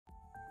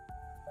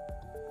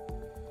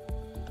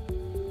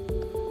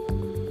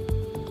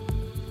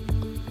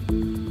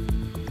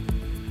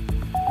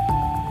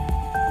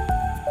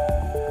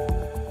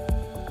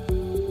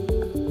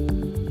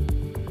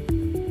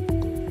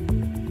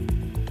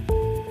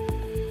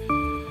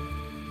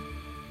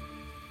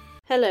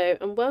Hello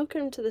and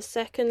welcome to the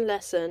second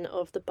lesson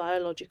of the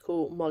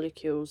Biological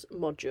Molecules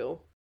module.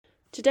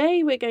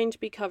 Today we're going to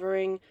be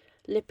covering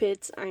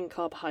lipids and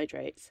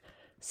carbohydrates.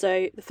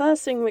 So the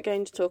first thing we're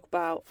going to talk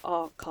about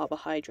are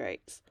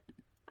carbohydrates.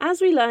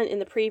 As we learned in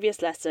the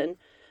previous lesson,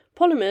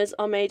 polymers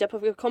are made up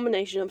of a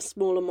combination of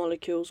smaller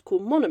molecules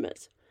called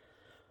monomers.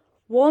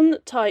 One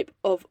type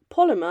of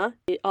polymer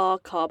are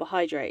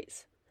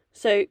carbohydrates.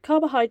 So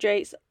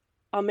carbohydrates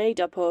are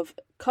made up of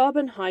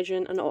carbon,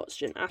 hydrogen and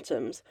oxygen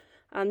atoms,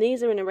 and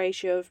these are in a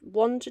ratio of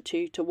 1 to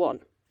 2 to 1.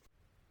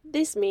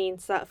 This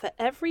means that for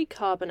every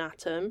carbon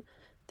atom,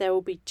 there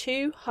will be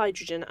 2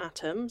 hydrogen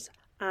atoms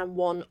and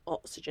 1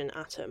 oxygen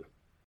atom.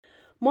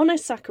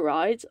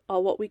 Monosaccharides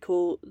are what we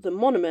call the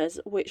monomers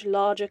which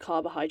larger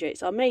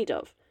carbohydrates are made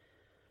of.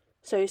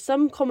 So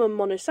some common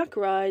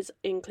monosaccharides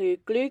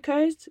include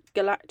glucose,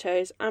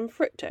 galactose and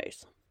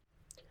fructose.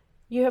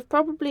 You have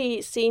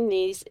probably seen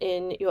these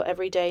in your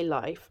everyday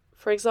life.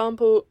 For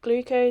example,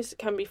 glucose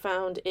can be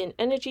found in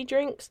energy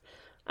drinks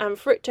and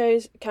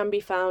fructose can be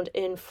found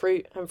in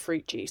fruit and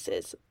fruit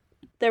juices.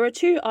 There are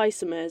 2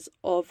 isomers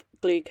of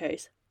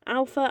glucose,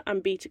 alpha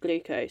and beta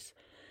glucose.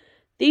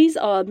 These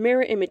are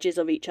mirror images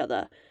of each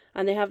other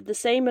and they have the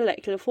same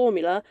molecular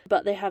formula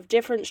but they have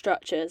different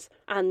structures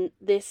and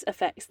this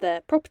affects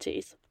their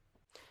properties.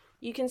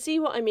 You can see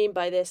what I mean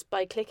by this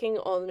by clicking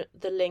on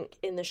the link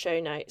in the show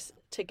notes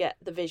to get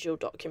the visual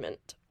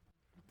document.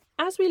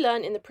 As we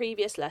learned in the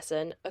previous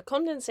lesson, a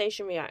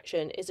condensation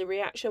reaction is a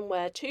reaction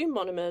where 2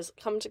 monomers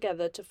come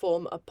together to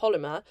form a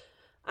polymer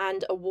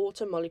and a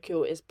water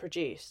molecule is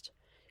produced.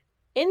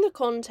 In the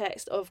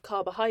context of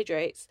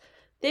carbohydrates,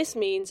 this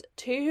means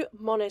 2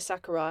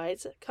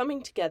 monosaccharides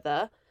coming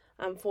together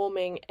and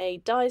forming a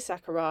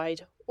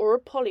disaccharide or a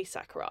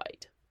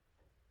polysaccharide.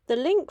 The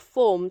link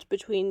formed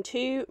between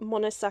 2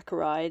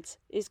 monosaccharides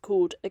is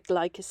called a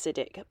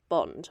glycosidic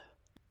bond.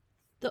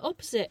 The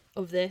opposite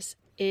of this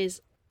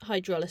is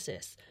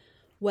hydrolysis,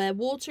 where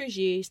water is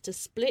used to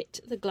split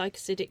the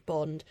glycosidic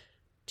bond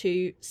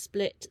to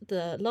split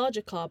the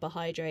larger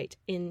carbohydrate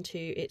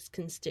into its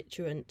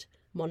constituent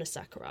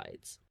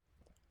monosaccharides.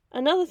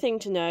 Another thing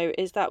to know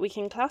is that we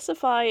can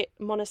classify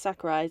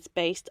monosaccharides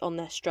based on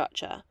their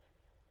structure.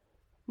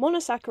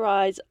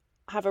 Monosaccharides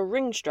have a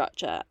ring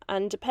structure,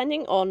 and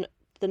depending on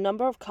the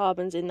number of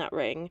carbons in that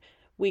ring,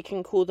 we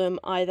can call them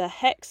either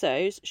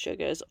hexose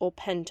sugars or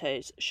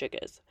pentose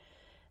sugars.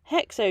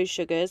 Hexose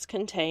sugars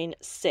contain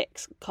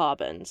 6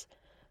 carbons.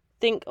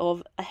 Think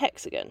of a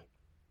hexagon.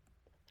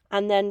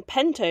 And then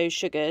pentose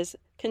sugars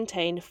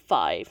contain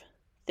 5.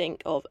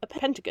 Think of a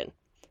pentagon.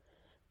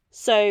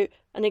 So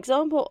an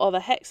example of a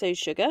hexose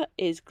sugar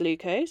is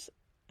glucose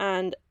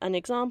and an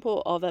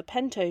example of a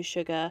pentose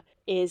sugar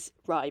is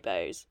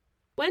ribose.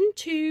 When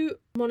 2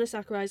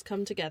 monosaccharides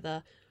come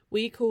together,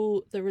 we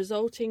call the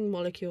resulting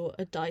molecule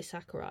a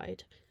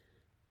disaccharide.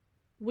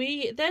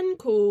 We then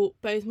call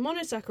both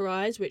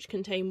monosaccharides, which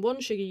contain 1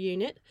 sugar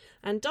unit,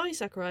 and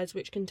disaccharides,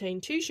 which contain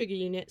 2 sugar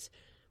units,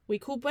 we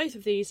call both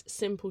of these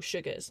simple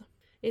sugars.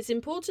 It's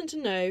important to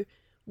know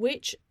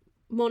which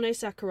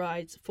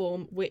monosaccharides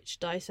form which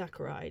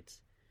disaccharides.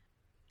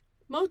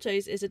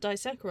 Maltose is a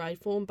disaccharide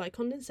formed by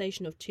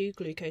condensation of 2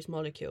 glucose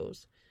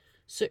molecules.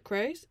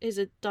 Sucrose is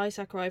a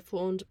disaccharide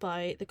formed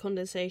by the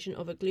condensation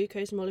of a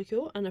glucose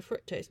molecule and a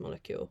fructose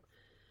molecule.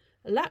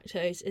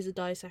 Lactose is a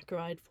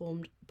disaccharide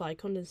formed by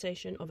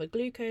condensation of a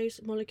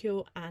glucose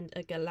molecule and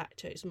a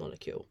galactose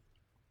molecule.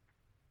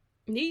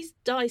 These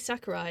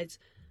disaccharides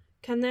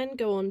can then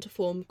go on to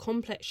form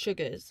complex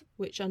sugars,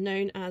 which are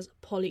known as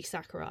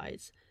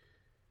polysaccharides.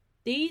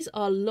 These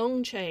are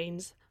long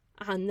chains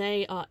and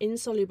they are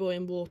insoluble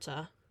in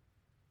water.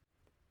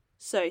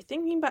 So,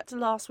 thinking back to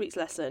last week's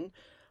lesson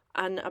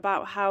and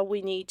about how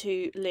we need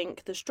to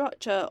link the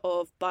structure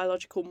of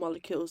biological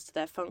molecules to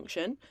their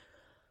function,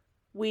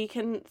 we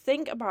can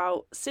think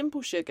about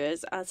simple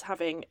sugars as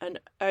having an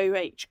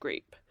OH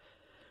group.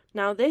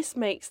 Now this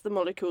makes the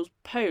molecules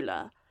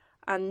polar,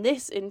 and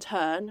this in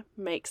turn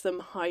makes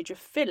them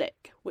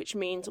hydrophilic, which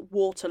means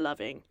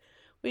water-loving,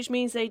 which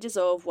means they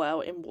dissolve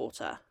well in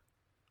water,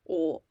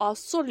 or are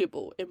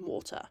soluble in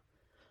water.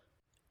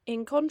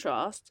 In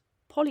contrast,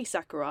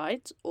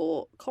 polysaccharides,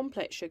 or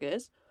complex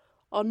sugars,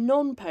 are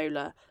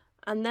non-polar,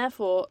 and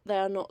therefore they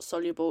are not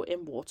soluble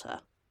in water.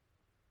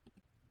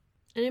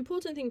 An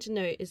important thing to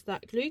note is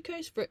that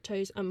glucose,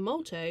 fructose and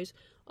maltose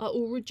are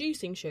all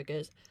reducing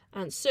sugars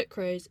and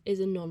sucrose is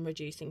a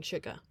non-reducing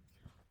sugar.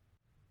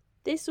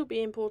 This will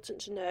be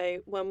important to know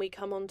when we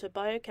come on to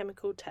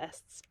biochemical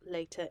tests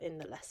later in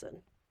the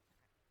lesson.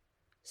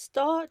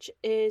 Starch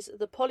is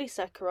the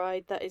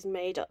polysaccharide that is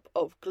made up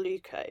of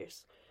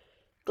glucose.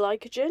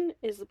 Glycogen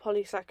is the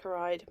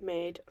polysaccharide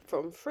made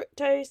from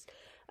fructose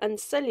and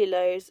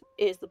cellulose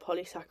is the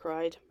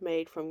polysaccharide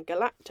made from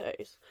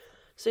galactose.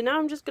 So now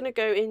I'm just going to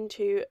go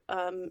into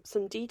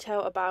some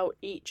detail about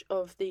each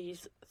of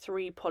these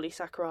 3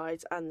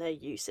 polysaccharides and their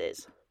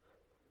uses.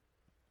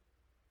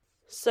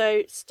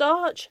 So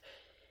starch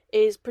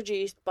is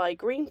produced by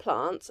green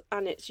plants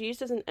and it's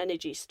used as an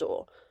energy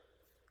store.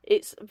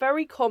 It's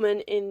very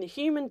common in the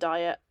human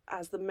diet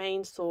as the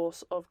main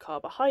source of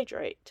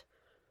carbohydrate.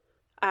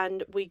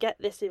 And we get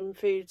this in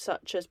foods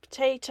such as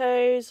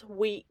potatoes,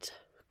 wheat,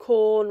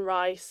 corn,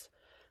 rice,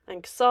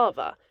 and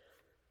cassava.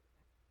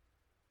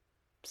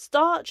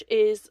 Starch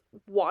is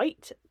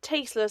white,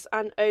 tasteless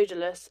and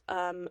odourless,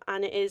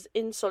 and it is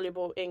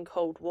insoluble in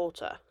cold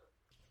water.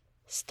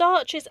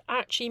 Starch is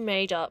actually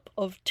made up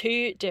of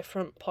 2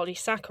 different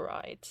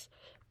polysaccharides,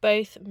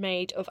 both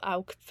made of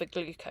alpha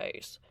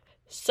glucose.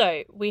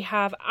 So we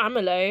have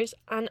amylose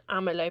and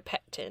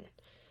amylopectin.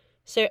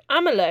 So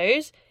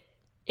amylose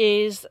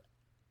is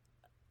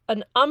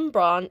an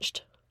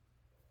unbranched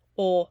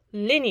or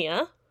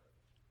linear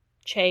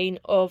chain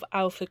of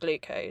alpha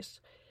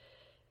glucose,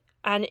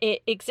 and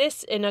it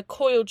exists in a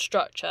coiled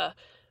structure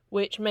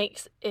which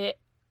makes it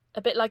a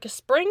bit like a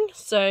spring.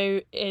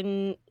 So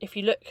if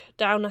you look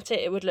down at it,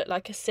 it would look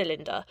like a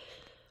cylinder,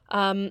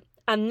 and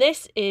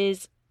this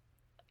is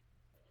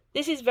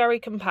very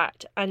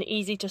compact and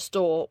easy to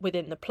store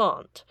within the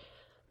plant.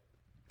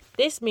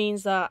 This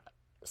means that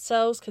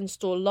cells can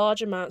store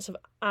large amounts of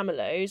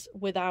amylose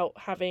without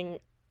having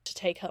to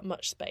take up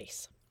much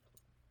space.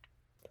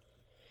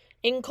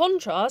 In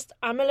contrast,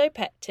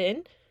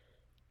 amylopectin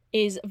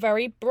is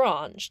very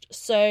branched.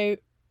 So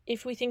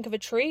if we think of a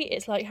tree,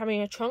 it's like having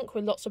a trunk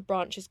with lots of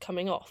branches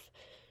coming off.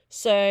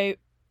 So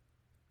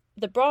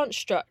the branch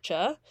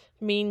structure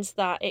means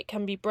that it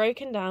can be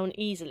broken down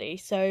easily.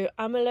 So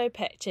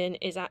amylopectin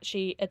is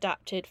actually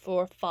adapted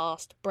for a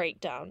fast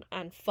breakdown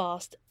and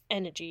fast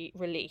energy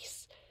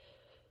release.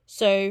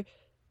 So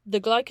the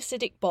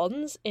glycosidic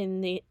bonds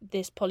in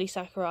this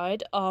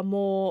polysaccharide are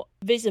more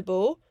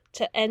visible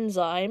to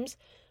enzymes,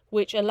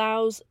 which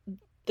allows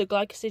the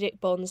glycosidic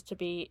bonds to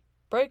be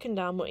broken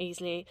down more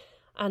easily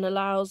and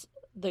allows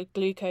the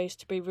glucose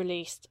to be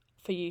released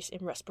for use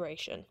in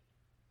respiration.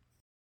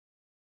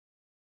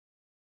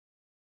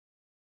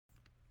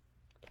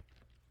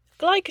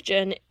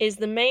 Glycogen is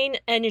the main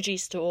energy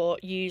store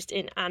used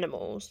in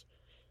animals.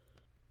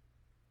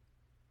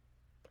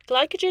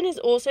 Glycogen is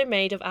also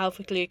made of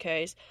alpha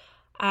glucose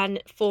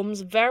and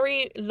forms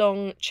very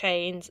long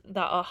chains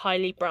that are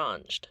highly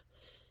branched.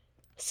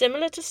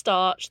 Similar to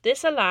starch,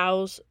 this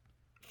allows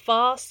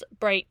fast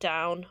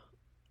breakdown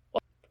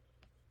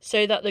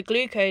so that the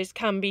glucose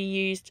can be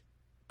used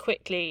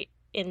quickly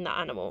in the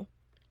animal.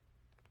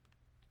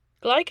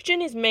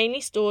 Glycogen is mainly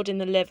stored in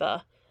the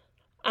liver,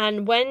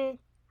 and when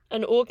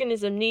an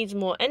organism needs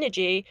more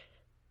energy,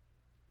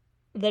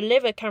 the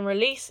liver can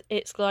release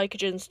its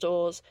glycogen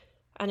stores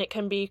and it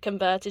can be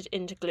converted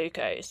into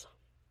glucose.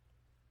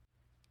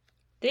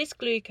 This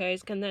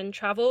glucose can then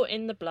travel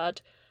in the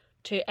blood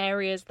to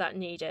areas that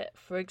need it,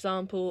 for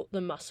example, the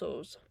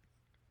muscles.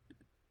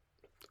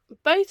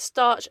 Both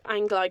starch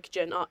and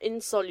glycogen are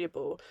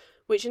insoluble,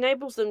 which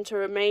enables them to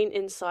remain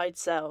inside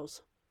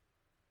cells.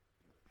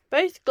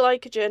 Both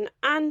glycogen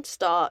and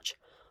starch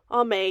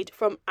are made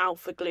from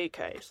alpha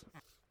glucose.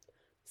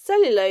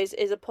 Cellulose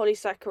is a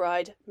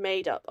polysaccharide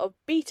made up of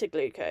beta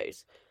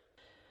glucose.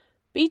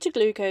 Beta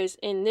glucose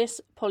in this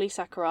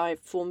polysaccharide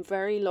form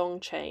very long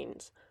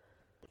chains.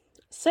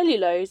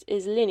 Cellulose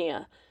is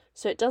linear,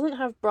 so it doesn't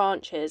have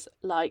branches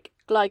like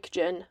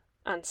glycogen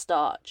and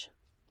starch.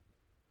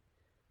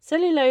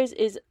 Cellulose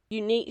is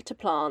unique to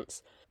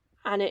plants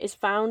and it is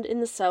found in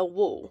the cell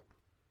wall.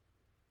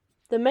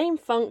 The main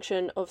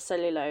function of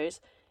cellulose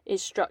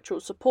is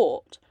structural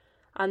support,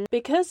 and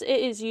because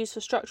it is used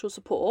for structural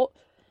support,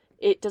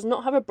 it does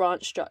not have a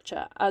branch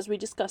structure. As we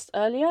discussed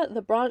earlier,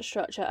 the branch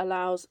structure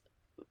allows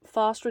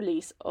fast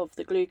release of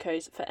the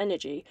glucose for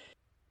energy,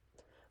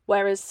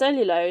 whereas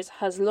cellulose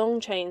has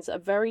long chains that are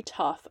very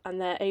tough and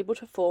they're able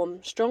to form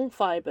strong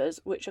fibres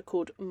which are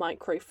called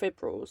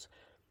microfibrils,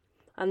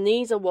 and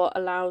these are what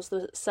allows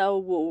the cell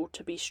wall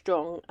to be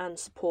strong and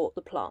support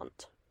the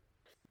plant.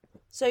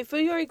 So for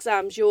your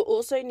exams, you'll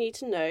also need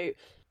to know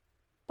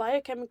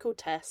biochemical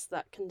tests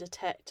that can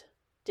detect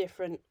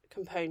different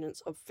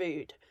components of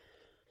food.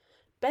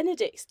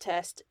 Benedict's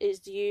test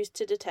is used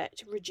to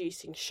detect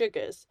reducing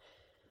sugars.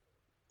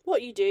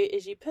 What you do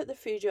is you put the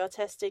food you are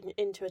testing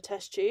into a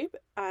test tube,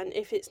 and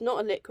if it's not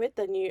a liquid,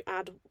 then you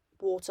add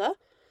water,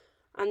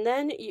 and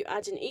then you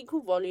add an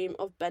equal volume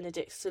of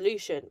Benedict's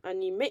solution,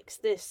 and you mix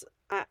this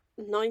at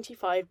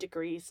 95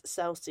 degrees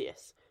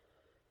Celsius.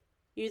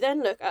 You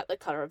then look at the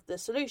colour of the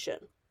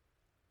solution.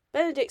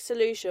 Benedict's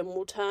solution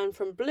will turn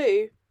from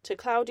blue to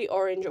cloudy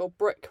orange or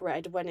brick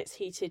red when it's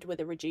heated with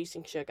a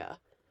reducing sugar.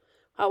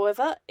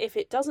 However, if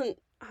it doesn't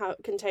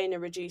contain a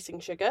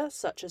reducing sugar,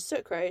 such as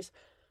sucrose,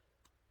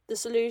 the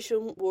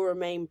solution will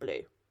remain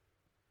blue.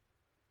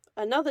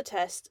 Another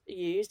test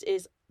used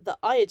is the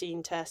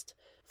iodine test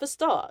for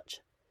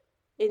starch.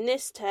 In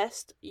this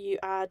test, you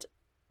add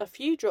a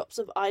few drops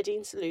of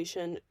iodine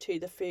solution to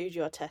the food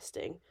you are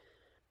testing.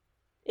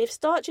 If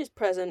starch is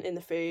present in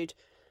the food,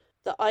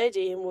 the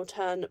iodine will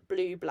turn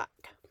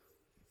blue-black.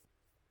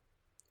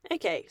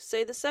 Okay,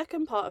 so the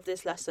second part of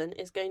this lesson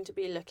is going to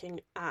be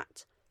looking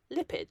at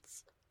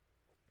lipids.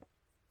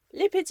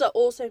 Lipids are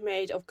also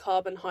made of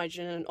carbon,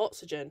 hydrogen and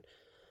oxygen,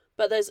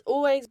 but there's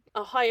always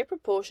a higher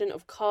proportion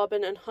of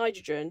carbon and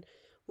hydrogen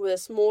with a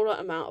smaller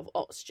amount of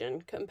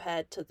oxygen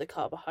compared to the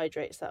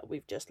carbohydrates that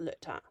we've just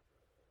looked at.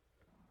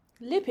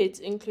 Lipids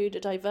include a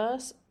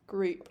diverse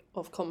group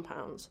of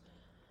compounds,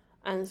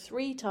 and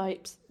three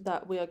types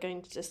that we are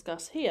going to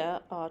discuss here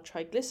are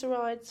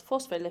triglycerides,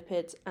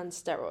 phospholipids and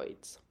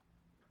steroids.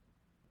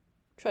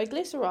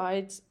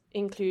 Triglycerides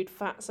include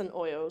fats and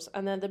oils,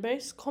 and they're the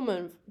most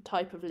common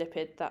type of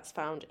lipid that's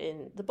found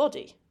in the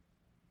body.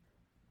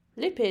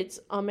 Lipids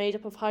are made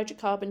up of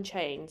hydrocarbon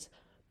chains,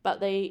 but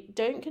they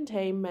don't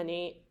contain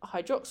many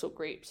hydroxyl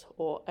groups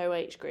or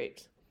OH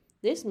groups.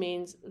 This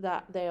means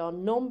that they are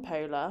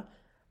non-polar,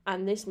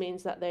 and this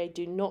means that they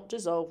do not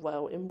dissolve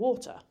well in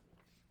water.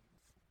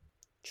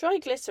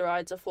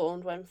 Triglycerides are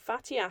formed when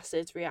fatty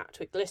acids react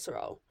with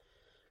glycerol.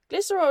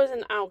 Glycerol is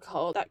an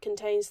alcohol that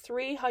contains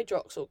 3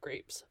 hydroxyl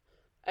groups,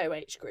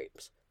 OH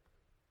groups.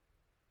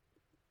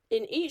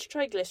 In each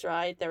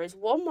triglyceride, there is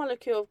 1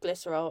 molecule of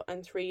glycerol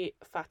and 3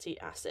 fatty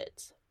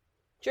acids.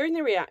 During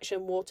the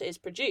reaction, water is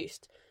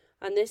produced,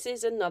 and this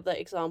is another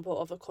example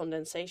of a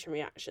condensation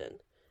reaction.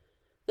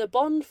 The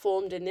bond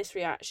formed in this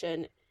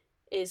reaction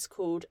is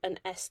called an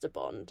ester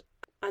bond,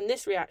 and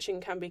this reaction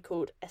can be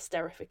called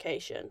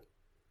esterification.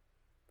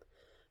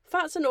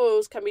 Fats and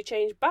oils can be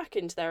changed back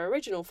into their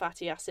original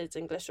fatty acids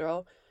and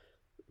glycerol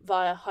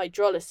via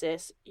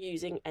hydrolysis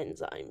using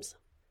enzymes.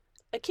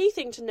 A key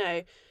thing to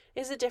know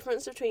is the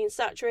difference between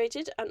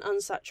saturated and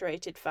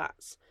unsaturated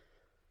fats.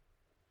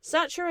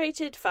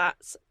 Saturated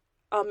fats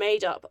are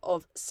made up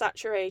of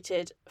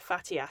saturated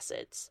fatty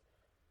acids.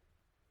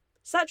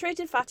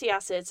 Saturated fatty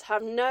acids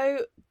have no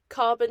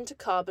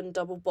carbon-to-carbon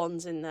double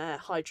bonds in their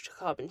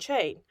hydrocarbon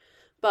chain,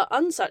 but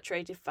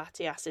unsaturated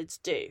fatty acids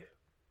do.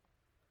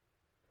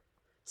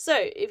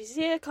 So, if you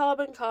see a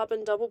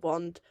carbon-carbon double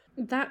bond,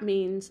 that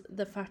means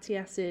the fatty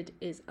acid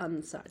is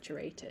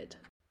unsaturated.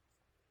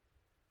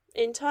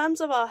 In terms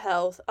of our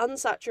health,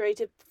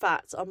 unsaturated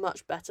fats are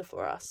much better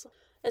for us.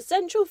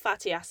 Essential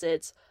fatty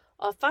acids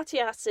are fatty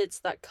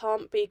acids that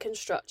can't be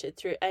constructed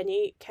through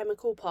any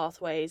chemical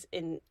pathways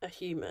in a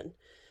human.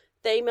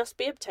 They must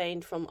be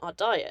obtained from our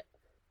diet.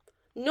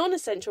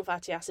 Non-essential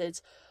fatty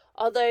acids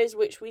are those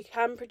which we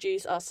can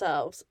produce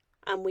ourselves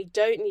and we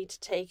don't need to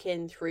take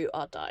in through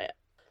our diet.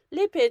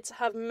 Lipids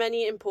have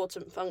many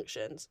important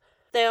functions.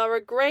 They are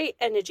a great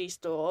energy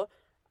store,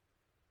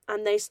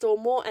 and they store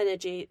more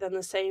energy than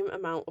the same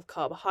amount of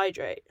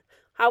carbohydrate.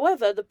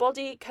 However, the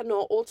body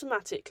cannot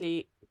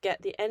automatically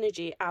get the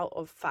energy out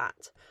of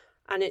fat,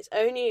 and it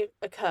only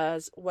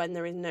occurs when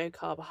there is no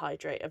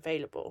carbohydrate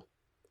available.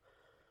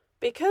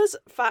 Because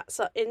fats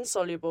are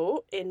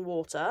insoluble in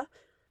water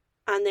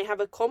and they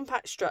have a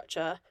compact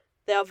structure,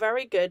 they are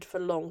very good for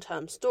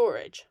long-term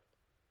storage.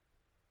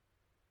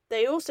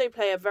 They also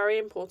play a very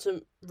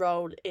important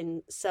role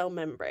in cell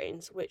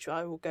membranes, which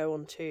I will go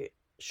on to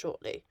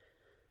shortly.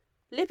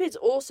 Lipids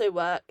also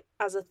work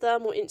as a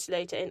thermal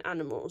insulator in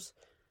animals.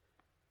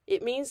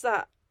 It means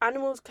that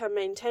animals can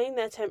maintain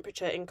their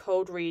temperature in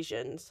cold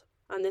regions,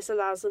 and this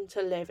allows them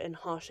to live in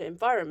harsher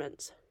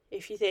environments,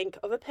 if you think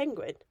of a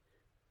penguin.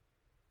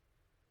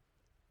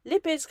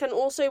 Lipids can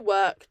also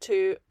work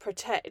to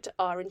protect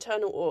our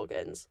internal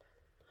organs.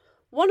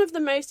 One of the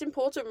most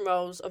important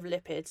roles of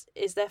lipids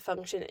is their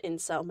function in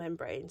cell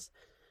membranes.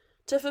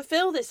 To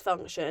fulfill this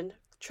function,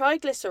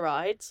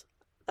 triglycerides,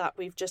 that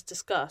we've just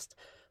discussed,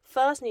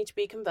 first need to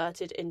be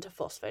converted into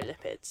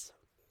phospholipids.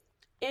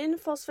 In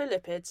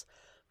phospholipids,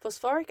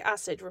 phosphoric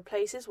acid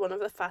replaces one of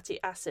the fatty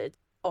acids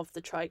of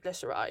the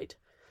triglyceride.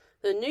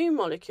 The new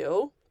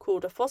molecule,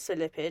 called a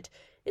phospholipid,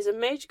 is a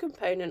major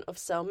component of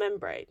cell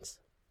membranes.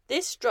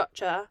 This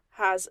structure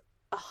has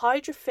a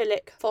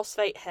hydrophilic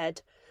phosphate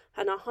head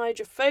and a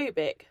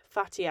hydrophobic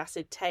fatty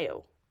acid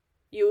tail.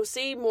 You will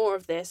see more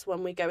of this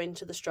when we go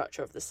into the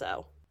structure of the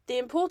cell. The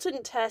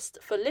important test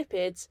for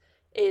lipids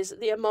is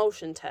the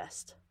emulsion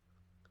test.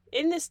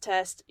 In this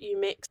test, you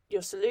mix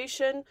your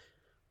solution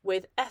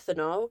with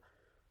ethanol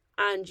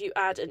and you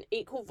add an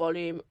equal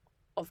volume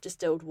of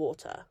distilled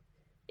water.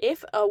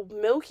 If a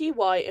milky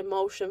white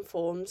emulsion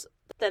forms,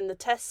 then the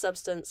test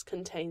substance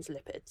contains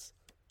lipids.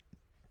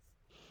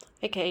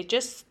 Okay,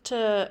 just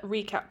to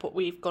recap what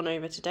we've gone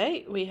over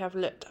today, we have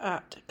looked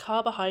at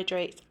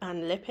carbohydrates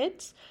and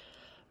lipids.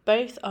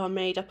 Both are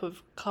made up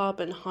of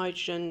carbon,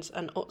 hydrogens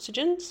and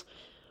oxygens.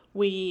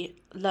 We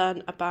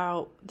learn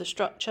about the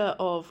structure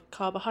of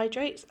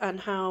carbohydrates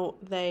and how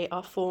they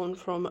are formed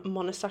from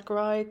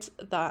monosaccharides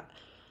that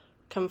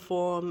can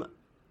form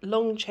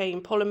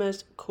long-chain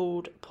polymers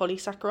called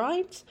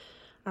polysaccharides,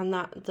 and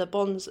that the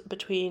bonds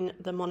between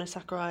the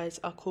monosaccharides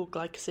are called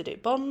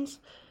glycosidic bonds.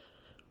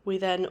 We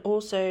then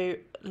also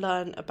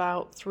learn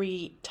about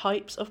 3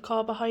 types of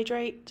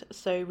carbohydrate.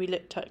 So we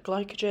looked at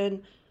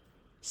glycogen,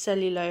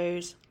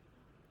 cellulose,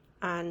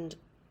 and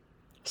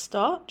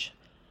starch.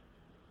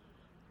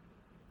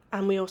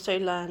 And we also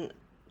learn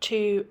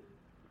 2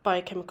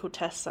 biochemical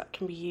tests that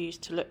can be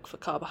used to look for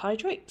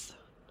carbohydrates.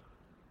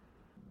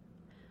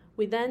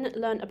 We then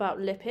learnt about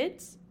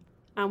lipids,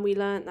 and we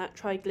learnt that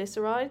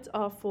triglycerides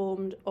are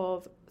formed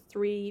of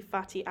 3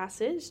 fatty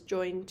acids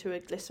joined to a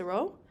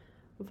glycerol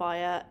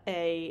via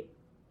a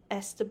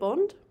ester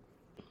bond.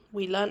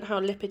 We learnt how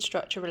lipid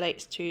structure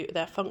relates to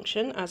their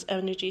function as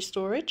energy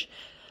storage,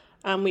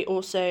 and we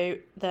also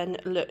then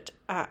looked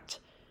at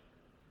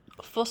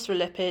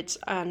phospholipids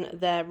and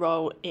their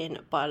role in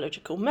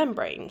biological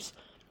membranes.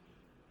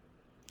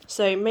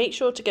 So make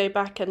sure to go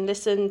back and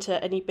listen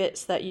to any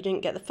bits that you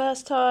didn't get the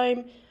first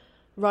time,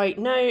 write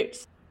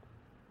notes.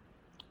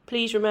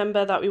 Please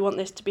remember that we want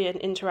this to be an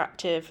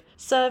interactive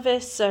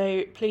service,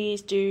 so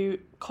please do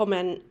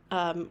comment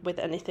with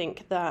anything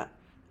that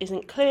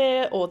isn't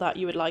clear or that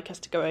you would like us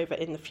to go over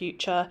in the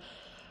future.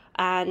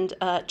 And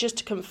just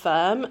to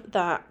confirm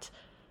that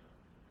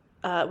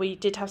we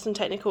did have some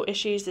technical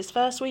issues this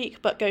first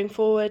week, but going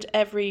forward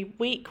every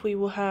week we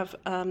will have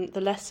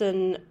the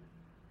lesson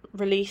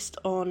released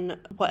on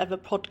whatever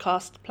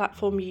podcast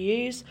platform you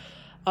use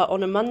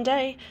on a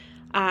Monday,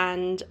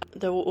 and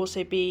there will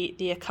also be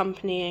the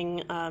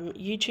accompanying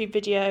YouTube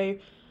video.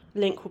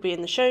 Link will be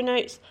in the show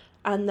notes,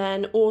 and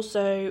then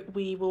also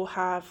we will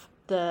have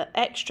the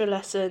extra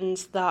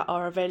lessons that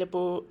are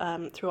available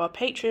through our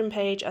Patreon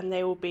page, and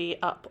they will be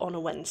up on a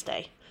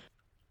Wednesday.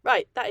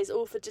 Right, that is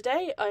all for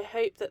today. I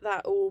hope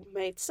that all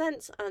made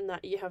sense and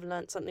that you have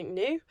learnt something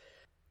new.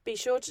 Be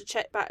sure to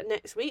check back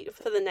next week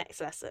for the next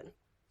lesson.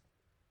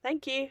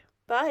 Thank you.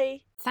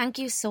 Bye. Thank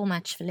you so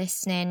much for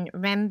listening.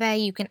 Remember,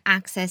 you can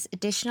access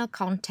additional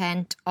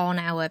content on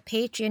our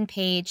Patreon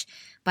page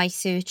by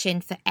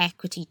searching for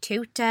Equity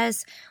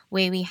Tutors,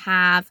 where we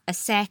have a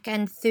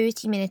second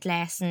 30-minute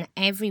lesson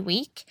every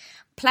week,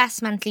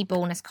 plus monthly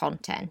bonus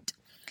content.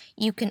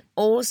 You can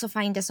also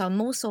find us on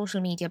most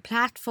social media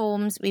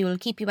platforms. We will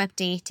keep you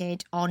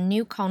updated on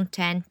new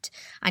content,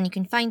 and you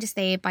can find us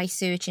there by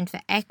searching for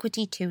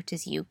Equity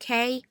Tutors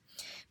UK.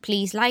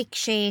 Please like,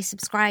 share,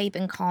 subscribe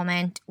and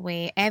comment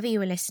wherever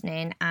you are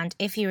listening, and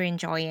if you're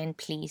enjoying,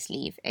 please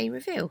leave a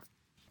review.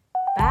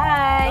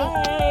 Bye!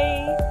 Bye.